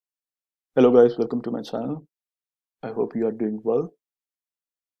Hello guys, welcome to my channel. I hope you are doing well.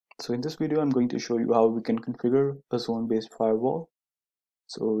 So in this video, I'm going to show you how we can configure a zone-based firewall.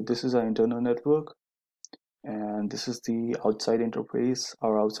 So this is our internal network and this is the outside interface,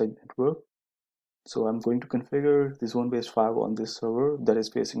 our outside network. So I'm going to configure the zone-based firewall on this server that is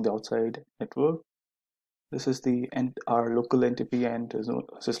facing the outside network. This is our local NTP and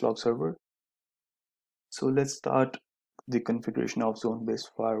syslog server. So let's start the configuration of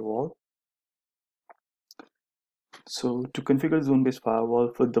zone-based firewall. So to configure zone-based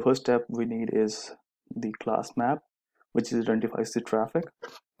firewall, for the first step we need is the class map, which identifies the traffic.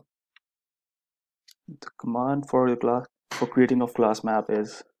 The command for creating a class map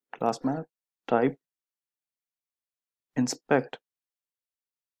is class map type inspect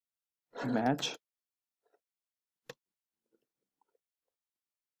match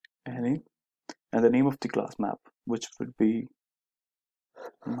any, and the name of the class map, which would be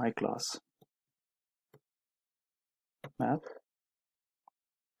my class map.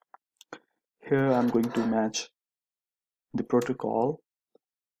 Here I'm going to match the protocol,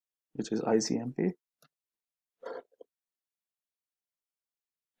 which is ICMP,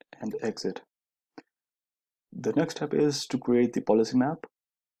 and exit. The next step is to create the policy map,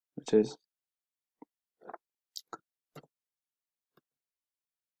 which is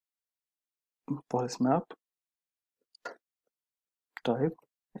policy map type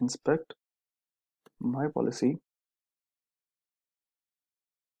inspect my policy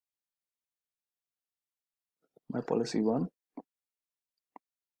one.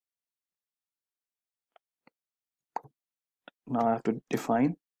 Now I have to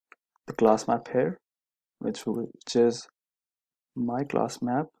define the class map here, which is my class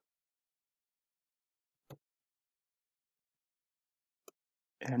map,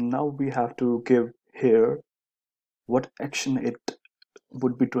 and now we have to give here what action it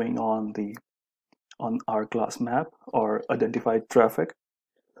would be doing on our class map or identified traffic.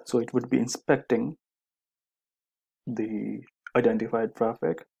 So it would be inspecting the identified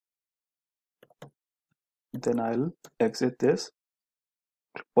traffic. Then I'll exit this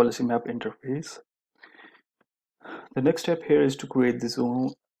policy map interface. The next step here is to create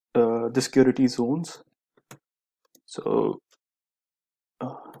the security zones. So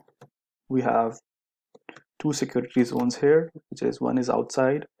we have two security zones here, which is one is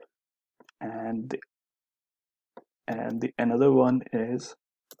outside and another one is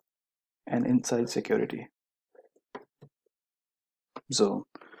an inside security zone.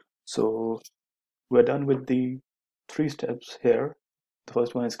 So we're done with the three steps here. The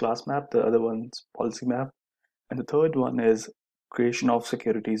first one is class map, the other one's policy map, and the third one is creation of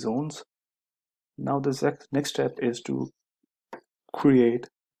security zones. Now the next step is to create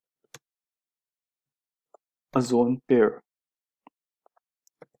a zone pair.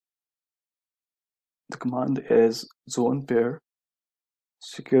 The command is zone pair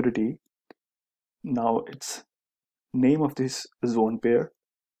security. Now it's name of this zone pair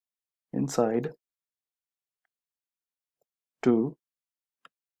inside to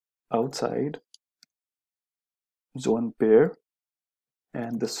outside zone pair,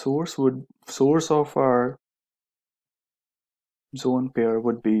 and the source of our zone pair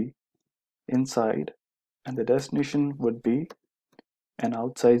would be inside, and the destination would be an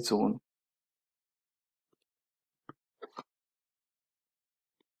outside zone.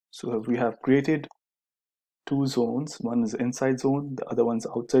 So we have created two zones, one is inside zone, the other one's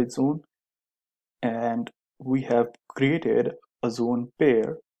outside zone, and we have created a zone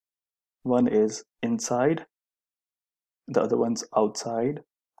pair. One is inside, the other one's outside.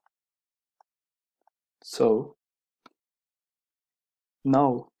 So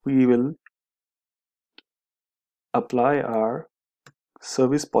now we will apply our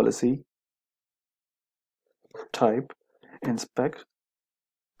service policy type inspect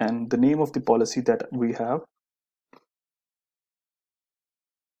and the name of the policy that we have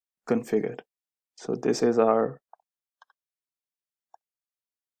configured. So this is our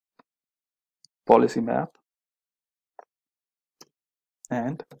policy map,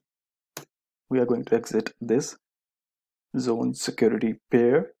 and we are going to exit this zone security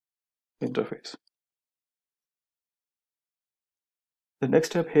pair interface. The next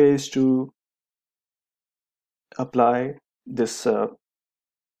step here is to apply this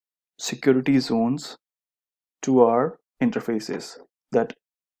security zones to our interfaces that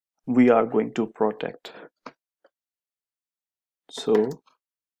we are going to protect. So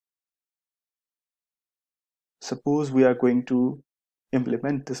suppose we are going to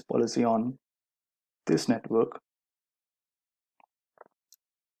implement this policy on this network.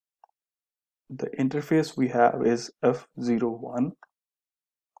 The interface we have is F01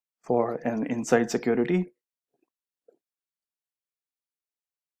 for an inside security.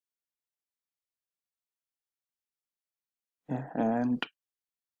 And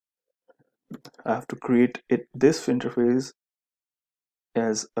I have to create this interface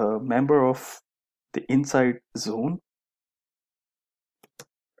as a member of the inside zone.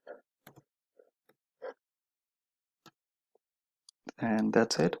 And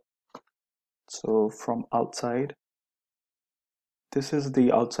that's it. So from outside, this is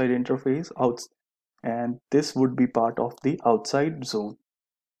the outside interface and this would be part of the outside zone.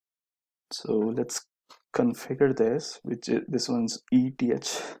 So let's configure this, which is this one's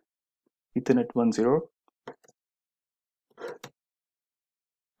ETH Ethernet 10,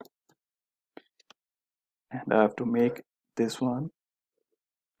 and I have to make this one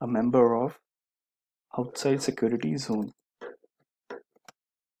a member of outside security zone.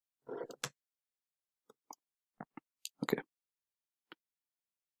 Okay,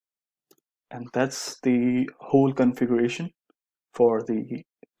 and that's the whole configuration for the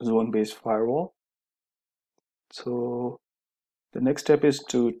zone-based firewall. So the next step is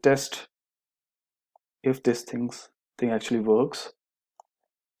to test if this thing actually works.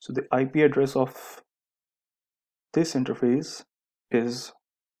 So the IP address of this interface is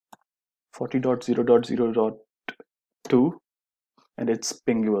 40.0.0.2, and it's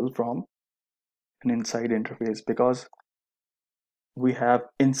pingable from an inside interface because we have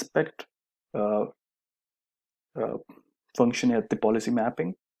inspect uh, function at the policy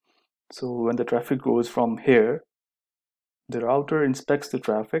mapping. So when the traffic goes from here, the router inspects the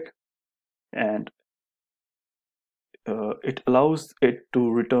traffic and it allows it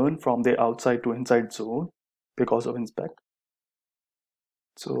to return from the outside to inside zone because of inspect.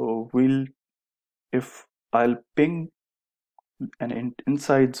 So if I'll ping an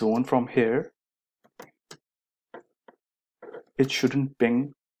inside zone from here, it shouldn't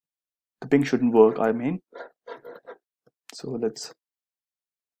ping, the ping shouldn't work, I mean. So let's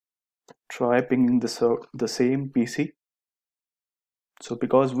try pinging the same PC. So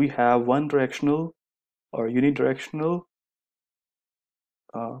because we have one directional or unidirectional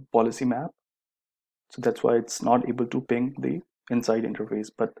policy map, so that's why it's not able to ping the inside interface,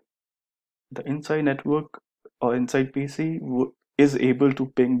 but the inside network or inside PC is able to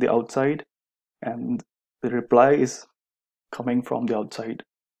ping the outside, and the reply is coming from the outside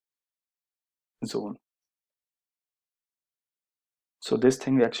zone. So this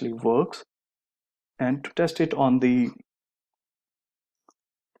thing actually works. And to test it on the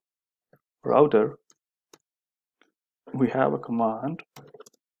router, we have a command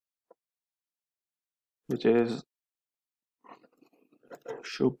which is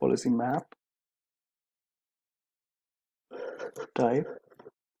show policy map, type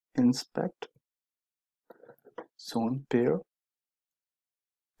inspect zone pair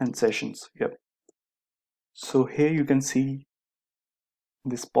and sessions. Yep. So here you can see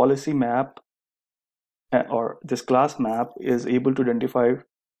this policy map or this class map is able to identify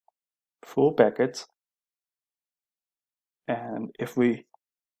 4 packets, and if we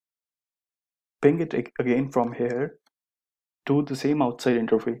ping it again from here to the same outside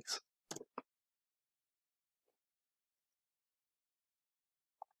interface,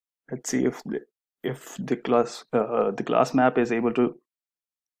 let's see if the class map is able to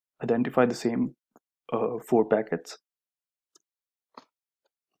identify the same 4 packets.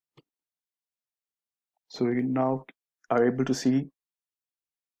 So you now are able to see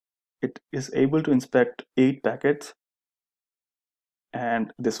it is able to inspect 8 packets,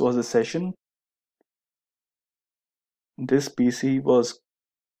 and this was a session. This PC was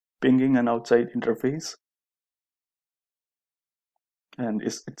pinging an outside interface, and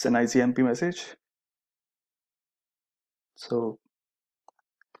it's an ICMP message. So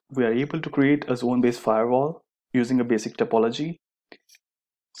we are able to create a zone-based firewall using a basic topology.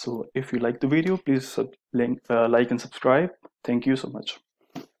 So if you like the video, please like and subscribe. Thank you so much.